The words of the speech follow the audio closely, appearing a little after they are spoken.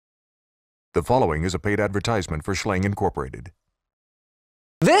The following is a paid advertisement for Schlaaang Incorporated.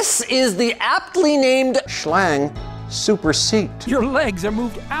 This is the aptly named Schlaaang Super Seat. Your legs are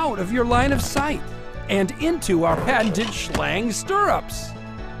moved out of your line of sight and into our patented Schlaaang stirrups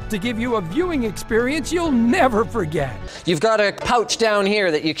to give you a viewing experience you'll never forget. You've got a pouch down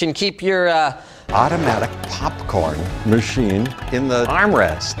here that you can keep your Automatic popcorn machine in the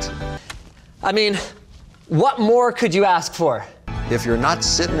armrest. I mean, what more could you ask for? If you're not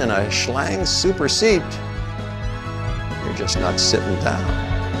sitting in a Schlaaang Super Seat, you're just not sitting down.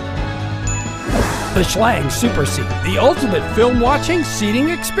 The Schlaaang Super Seat, the ultimate film watching seating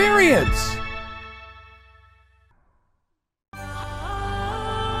experience.